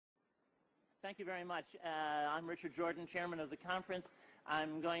Thank you very much. I'm Richard Jordan, chairman of the conference.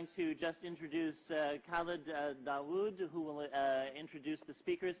 I'm going to just introduce Khalid Dawood, who will introduce the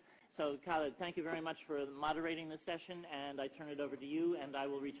speakers. So Khalid, thank you very much for moderating this session, and I turn it over to you, and I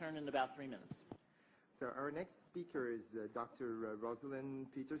will return in about 3 minutes. So our next speaker is Dr.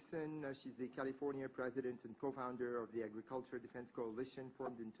 Rosalind Peterson. She's the California president and co-founder of the Agriculture Defense Coalition,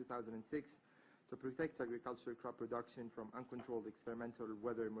 formed in 2006 to protect agricultural crop production from uncontrolled experimental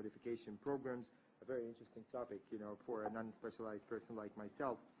weather modification programs. A very interesting topic, you know, for a non-specialized person like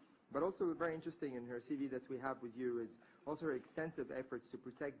myself. But also very interesting in her CV that we have with you is also her extensive efforts to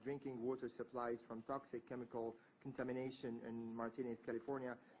protect drinking water supplies from toxic chemical contamination in Martinez,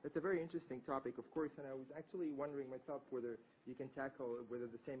 California. That's a very interesting topic, of course, and I was actually wondering myself whether you can tackle whether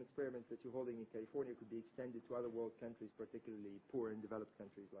the same experiments that you're holding in California could be extended to other world countries, particularly poor and developed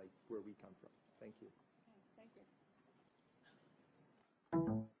countries like where we come from. Thank you. Thank you.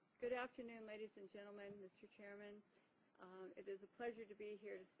 Good afternoon, ladies and gentlemen, Mr. Chairman. It is a pleasure to be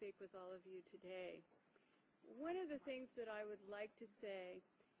here to speak with all of you today. One of the things that I would like to say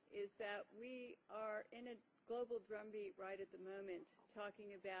is that we are in a global drumbeat right at the moment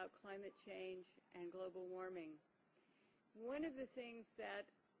talking about climate change and global warming. One of the things that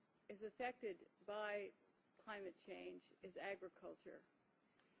is affected by climate change is agriculture.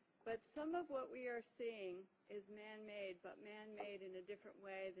 But some of what we are seeing is man-made, but man-made in a different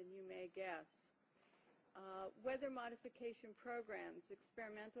way than you may guess. Weather modification programs,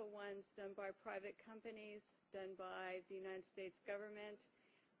 experimental ones done by private companies, done by the United States government,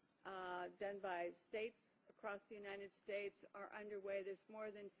 done by states across the United States are underway. There's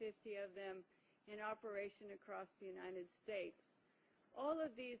more than 50 of them in operation across the United States. All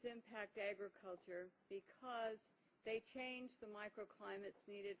of these impact agriculture because they change the microclimates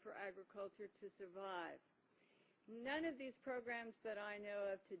needed for agriculture to survive. None of these programs that I know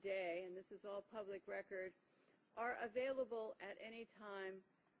of today, and this is all public record, are available at any time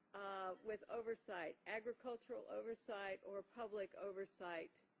with oversight, agricultural oversight or public oversight.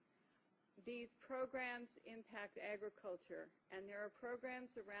 These programs impact agriculture, and there are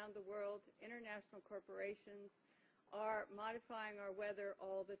programs around the world, international corporations, are modifying our weather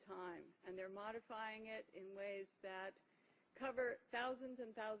all the time, and they're modifying it in ways that cover thousands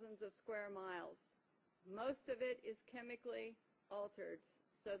and thousands of square miles. Most of it is chemically altered,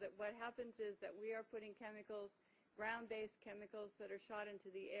 so that what happens is that we are putting chemicals, ground-based chemicals that are shot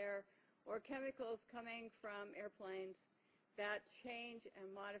into the air, or chemicals coming from airplanes that change and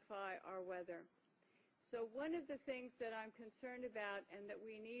modify our weather. So one of the things that I'm concerned about and that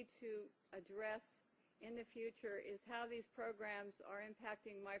we need to address in the future is how these programs are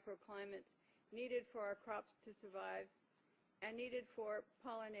impacting microclimates needed for our crops to survive and needed for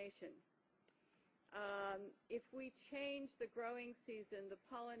pollination. If we change the growing season, the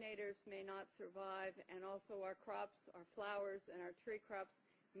pollinators may not survive, and also our crops, our flowers, and our tree crops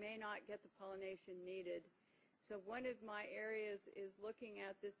may not get the pollination needed. So one of my areas is looking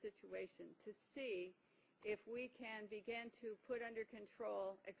at this situation to see if we can begin to put under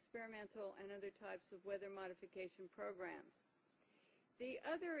control experimental and other types of weather modification programs. The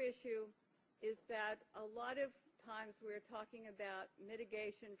other issue is that a lot of times we're talking about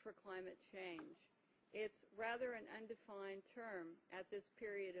mitigation for climate change. It's rather an undefined term at this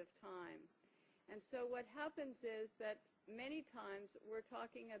period of time. And so what happens is that many times we're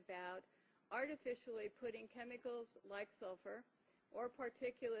talking about artificially putting chemicals like sulfur or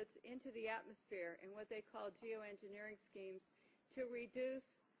particulates into the atmosphere in what they call geoengineering schemes to reduce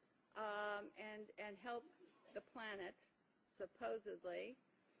and help the planet, supposedly,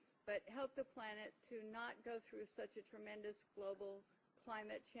 but help the planet to not go through such a tremendous global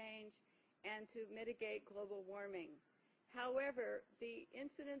climate change and to mitigate global warming. However, the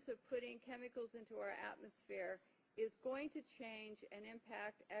incidence of putting chemicals into our atmosphere is going to change and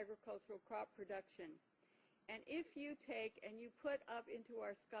impact agricultural crop production. And if you take and you put up into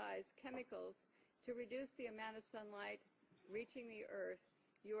our skies chemicals to reduce the amount of sunlight reaching the earth,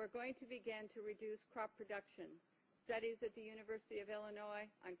 you are going to begin to reduce crop production. Studies at the University of Illinois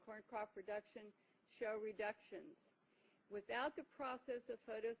on corn crop production show reductions. Without the process of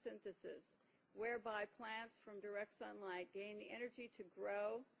photosynthesis, whereby plants from direct sunlight gain the energy to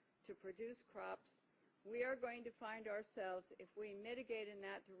grow, to produce crops, we are going to find ourselves, if we mitigate in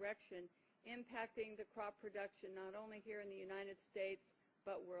that direction, impacting the crop production not only here in the United States,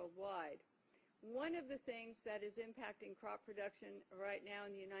 but worldwide. One of the things that is impacting crop production right now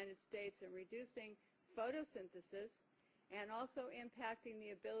in the United States and reducing photosynthesis and also impacting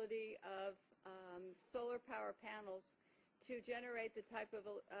the ability of solar power panels to generate the type of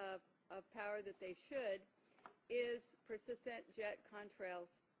power that they should is persistent jet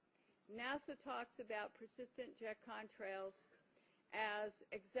contrails. NASA talks about persistent jet contrails as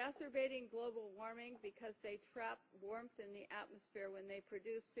exacerbating global warming because they trap warmth in the atmosphere when they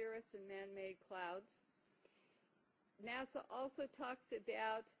produce cirrus and man-made clouds. NASA also talks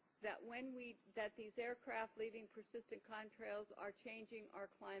about that these aircraft leaving persistent contrails are changing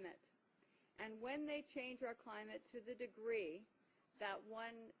our climate. And when they change our climate to the degree that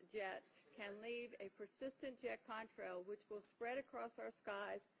one jet can leave a persistent jet contrail which will spread across our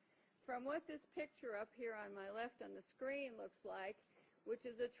skies from what this picture up here on my left on the screen looks like, which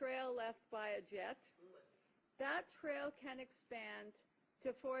is a trail left by a jet, that trail can expand to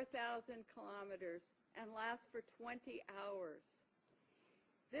 4,000 kilometers and last for 20 hours.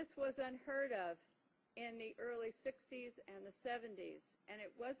 This was unheard of in the early 60s and the 70s, and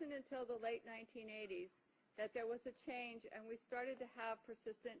it wasn't until the late 1980s that there was a change and we started to have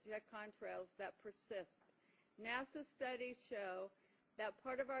persistent jet contrails that persist. NASA studies show that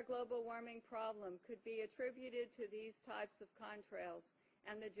part of our global warming problem could be attributed to these types of contrails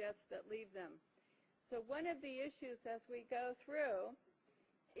and the jets that leave them. So one of the issues as we go through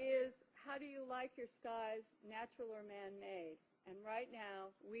is, how do you like your skies, natural or man-made? And right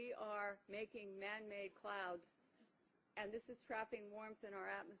now we are making man-made clouds, and this is trapping warmth in our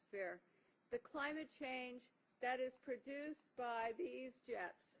atmosphere. The climate change that is produced by these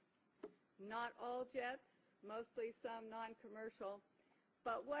jets, not all jets, mostly some non-commercial,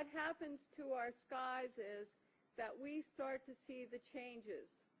 but what happens to our skies is that we start to see the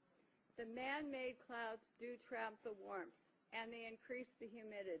changes. The man-made clouds do trap the warmth, and they increase the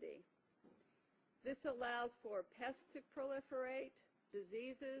humidity. This allows for pests to proliferate,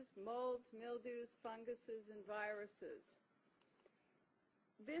 diseases, molds, mildews, funguses, and viruses.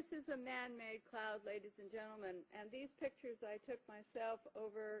 This is a man-made cloud, ladies and gentlemen, and these pictures I took myself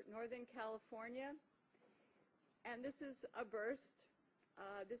over Northern California, and this is a burst.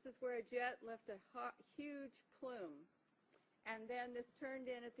 This is where a jet left a huge plume, and then this turned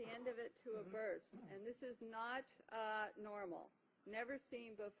in at the end of it to a burst. And this is not normal, never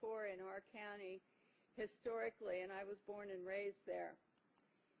seen before in our county historically, and I was born and raised there.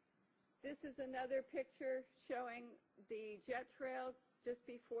 This is another picture showing the jet trail just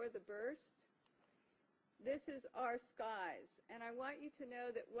before the burst. This is our skies, and I want you to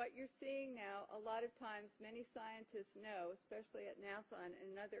know that what you're seeing now, a lot of times many scientists know, especially at NASA and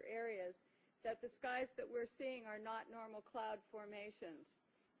in other areas, that the skies that we're seeing are not normal cloud formations.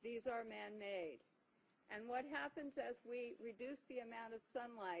 These are man-made. And what happens as we reduce the amount of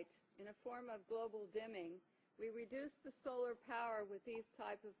sunlight in a form of global dimming, we reduce the solar power with these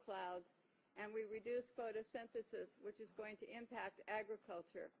type of clouds, and we reduce photosynthesis, which is going to impact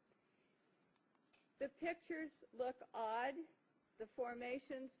agriculture. The pictures look odd. The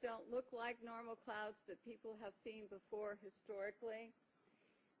formations don't look like normal clouds that people have seen before historically.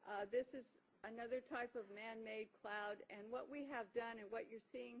 This is another type of man-made cloud, and what we have done and what you're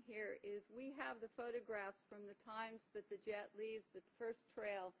seeing here is we have the photographs from the times that the jet leaves the first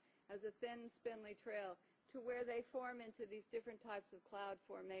trail as a thin, spindly trail to where they form into these different types of cloud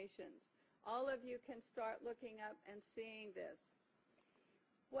formations. All of you can start looking up and seeing this.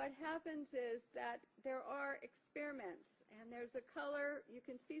 What happens is that there are experiments, and there's a color, you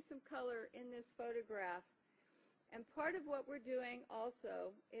can see some color in this photograph. And part of what we're doing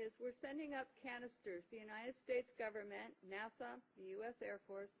also is we're sending up canisters. The United States government, NASA, the U.S. Air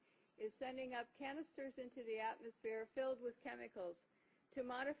Force, is sending up canisters into the atmosphere filled with chemicals to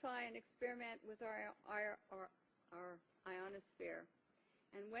modify and experiment with our ionosphere.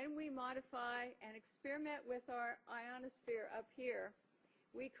 And when we modify and experiment with our ionosphere up here,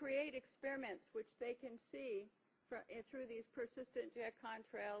 we create experiments which they can see through these persistent jet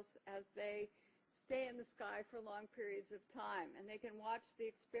contrails as they stay in the sky for long periods of time, and they can watch the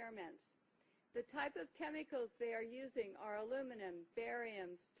experiments. The type of chemicals they are using are aluminum,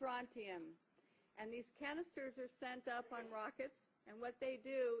 barium, strontium, and these canisters are sent up on rockets, and what they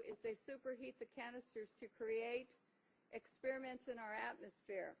do is they superheat the canisters to create experiments in our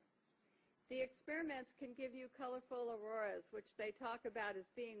atmosphere. The experiments can give you colorful auroras, which they talk about as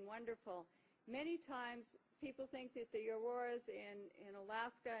being wonderful. Many times people think that the auroras in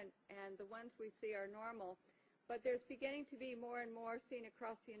Alaska and the ones we see are normal, but there's beginning to be more and more seen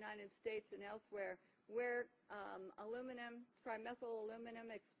across the United States and elsewhere where aluminum, trimethyl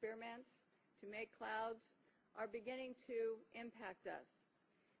aluminum experiments to make clouds are beginning to impact us.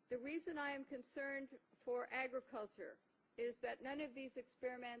 The reason I am concerned for agriculture is that none of these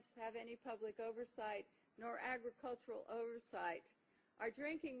experiments have any public oversight nor agricultural oversight. Our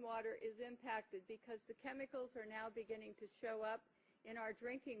drinking water is impacted because the chemicals are now beginning to show up in our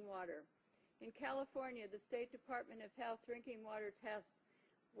drinking water. In California, the State Department of Health drinking water tests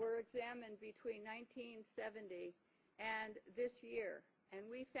were examined between 1970 and this year, and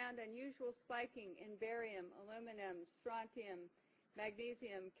we found unusual spiking in barium, aluminum, strontium,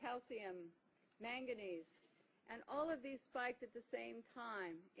 magnesium, calcium, manganese, and all of these spiked at the same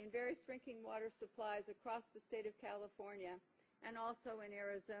time in various drinking water supplies across the state of California and also in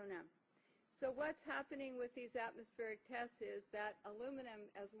Arizona. So what's happening with these atmospheric tests is that aluminum,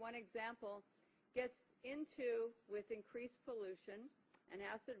 as one example, gets into, with increased pollution and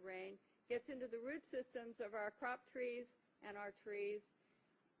acid rain, gets into the root systems of our crop trees and our trees,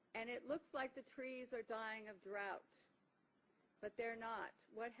 and it looks like the trees are dying of drought. But they're not.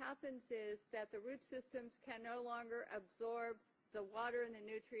 What happens is that the root systems can no longer absorb the water and the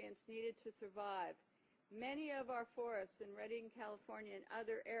nutrients needed to survive. Many of our forests in Redding, California, and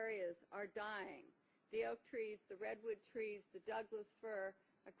other areas are dying. The oak trees, the redwood trees, the Douglas fir,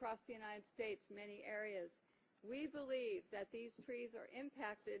 across the United States, many areas. We believe that these trees are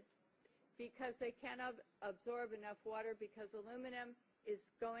impacted because they cannot absorb enough water because aluminum is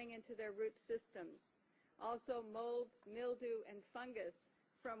going into their root systems. Also, molds, mildew, and fungus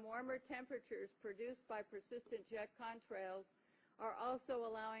from warmer temperatures produced by persistent jet contrails are also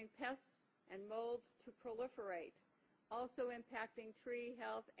allowing pests and molds to proliferate, also impacting tree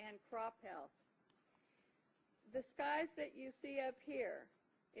health and crop health. The skies that you see up here,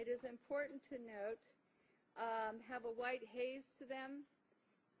 it is important to note, have a white haze to them.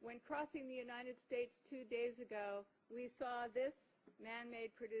 When crossing the United States 2 days ago, we saw this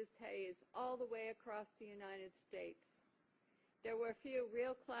man-made produced haze all the way across the United States. There were a few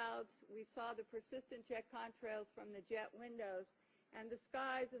real clouds. We saw the persistent jet contrails from the jet windows, and the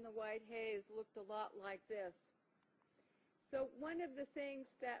skies in the white haze looked a lot like this. So one of the things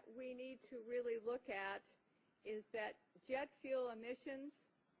that we need to really look at is that jet fuel emissions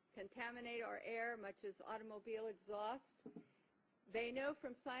contaminate our air, much as automobile exhaust. They know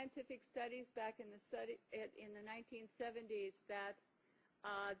from scientific studies back in the 1970s that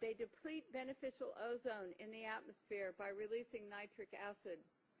they deplete beneficial ozone in the atmosphere by releasing nitric acid.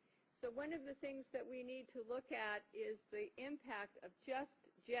 So one of the things that we need to look at is the impact of just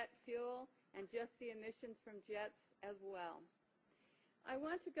jet fuel and just the emissions from jets as well. I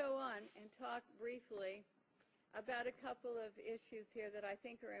want to go on and talk briefly about a couple of issues here that I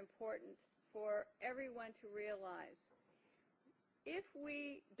think are important for everyone to realize. If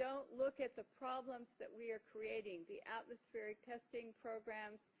we don't look at the problems that we are creating, the atmospheric testing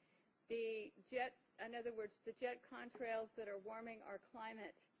programs, in other words, the jet contrails that are warming our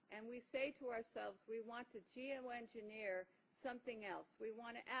climate, and we say to ourselves, we want to geoengineer something else. We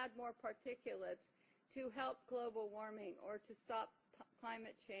want to add more particulates to help global warming or to stop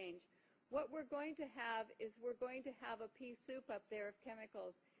climate change. What we're going to have is we're going to have a pea soup up there of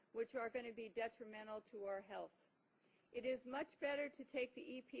chemicals which are going to be detrimental to our health. It is much better to take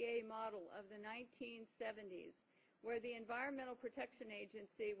the EPA model of the 1970s, where the Environmental Protection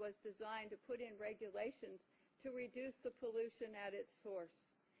Agency was designed to put in regulations to reduce the pollution at its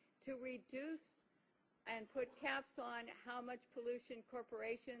source, to reduce and put caps on how much pollution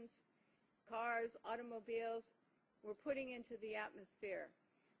corporations, cars, automobiles were putting into the atmosphere.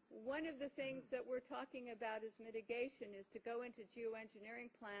 One of the things that we're talking about as mitigation is to go into geoengineering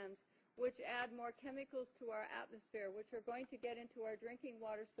plans which add more chemicals to our atmosphere, which are going to get into our drinking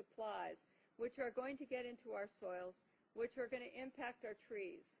water supplies, which are going to get into our soils, which are going to impact our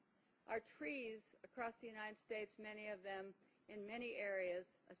trees. Our trees across the United States, many of them in many areas,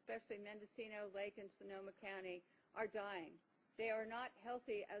 especially Mendocino, Lake, and Sonoma County, are dying. They are not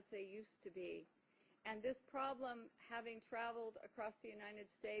healthy as they used to be. And this problem, having traveled across the United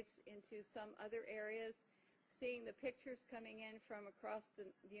States into some other areas, seeing the pictures coming in from across the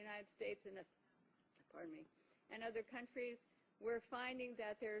United States and other countries, we're finding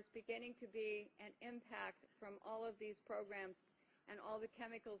that there's beginning to be an impact from all of these programs and all the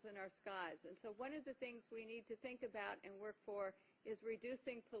chemicals in our skies. And so one of the things we need to think about and work for is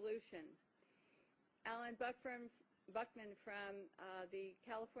reducing pollution. Alan Buckman from the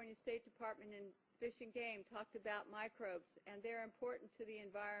California State Department in Fish and Game talked about microbes, and they're important to the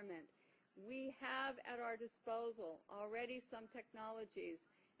environment. We have at our disposal already some technologies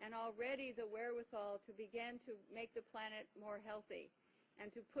and already the wherewithal to begin to make the planet more healthy and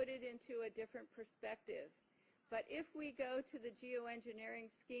to put it into a different perspective. But if we go to the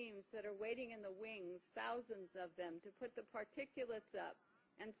geoengineering schemes that are waiting in the wings, thousands of them, to put the particulates up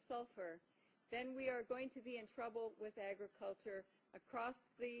and sulfur, then we are going to be in trouble with agriculture across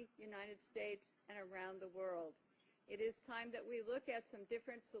the United States and around the world. It is time that we look at some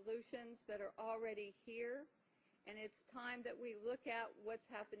different solutions that are already here, and it's time that we look at what's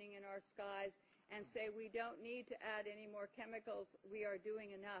happening in our skies and say we don't need to add any more chemicals, we are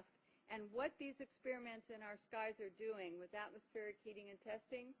doing enough. And what these experiments in our skies are doing with atmospheric heating and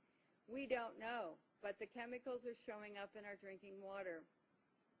testing, we don't know, but the chemicals are showing up in our drinking water.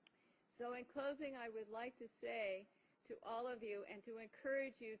 So in closing, I would like to say to all of you and to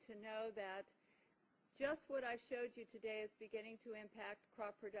encourage you to know that just what I showed you today is beginning to impact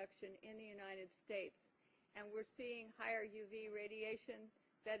crop production in the United States. And we're seeing higher UV radiation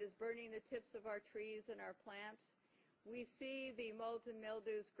that is burning the tips of our trees and our plants. We see the molds and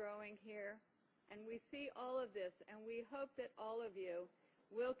mildews growing here, and we see all of this, and we hope that all of you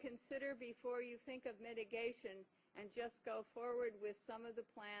will consider before you think of mitigation and just go forward with some of the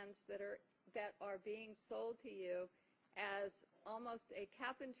plans that are being sold to you as almost a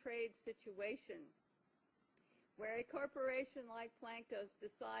cap-and-trade situation, where a corporation like Planktos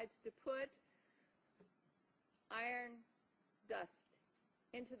decides to put iron dust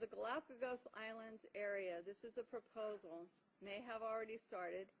into the Galapagos Islands area. This is a proposal, may have already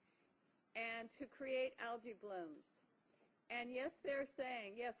started, and to create algae blooms. And yes, they're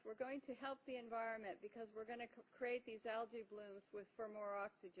saying, yes, we're going to help the environment because we're going to create these algae blooms for more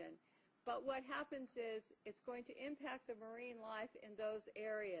oxygen. But what happens is it's going to impact the marine life in those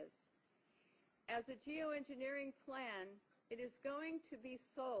areas. As a geoengineering plan, it is going to be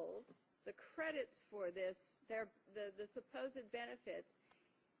sold, the credits for this, the supposed benefits,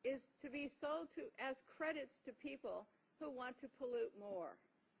 is to be sold as credits to people who want to pollute more.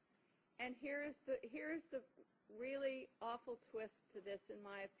 And here's the really awful twist to this, in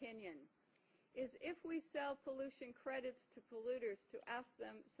my opinion, is if we sell pollution credits to polluters to ask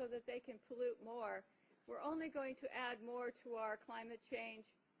them so that they can pollute more, we're only going to add more to our climate change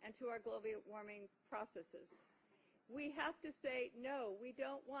and to our global warming processes. We have to say, no, we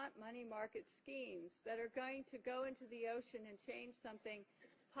don't want money market schemes that are going to go into the ocean and change something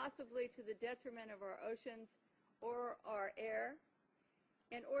possibly to the detriment of our oceans or our air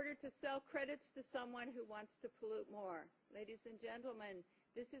in order to sell credits to someone who wants to pollute more. Ladies and gentlemen,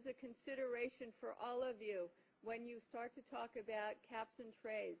 this is a consideration for all of you when you start to talk about caps and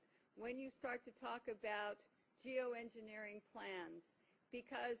trades, when you start to talk about geoengineering plans,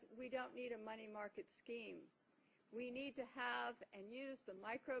 because we don't need a money market scheme. We need to have and use the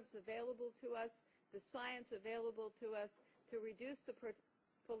microbes available to us, the science available to us to reduce the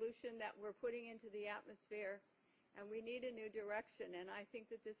pollution that we're putting into the atmosphere, and we need a new direction, and I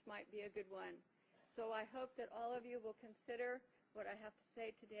think that this might be a good one. So I hope that all of you will consider what I have to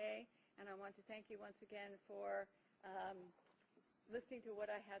say today, and I want to thank you once again for listening to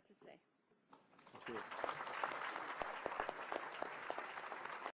what I had to say. Thank you.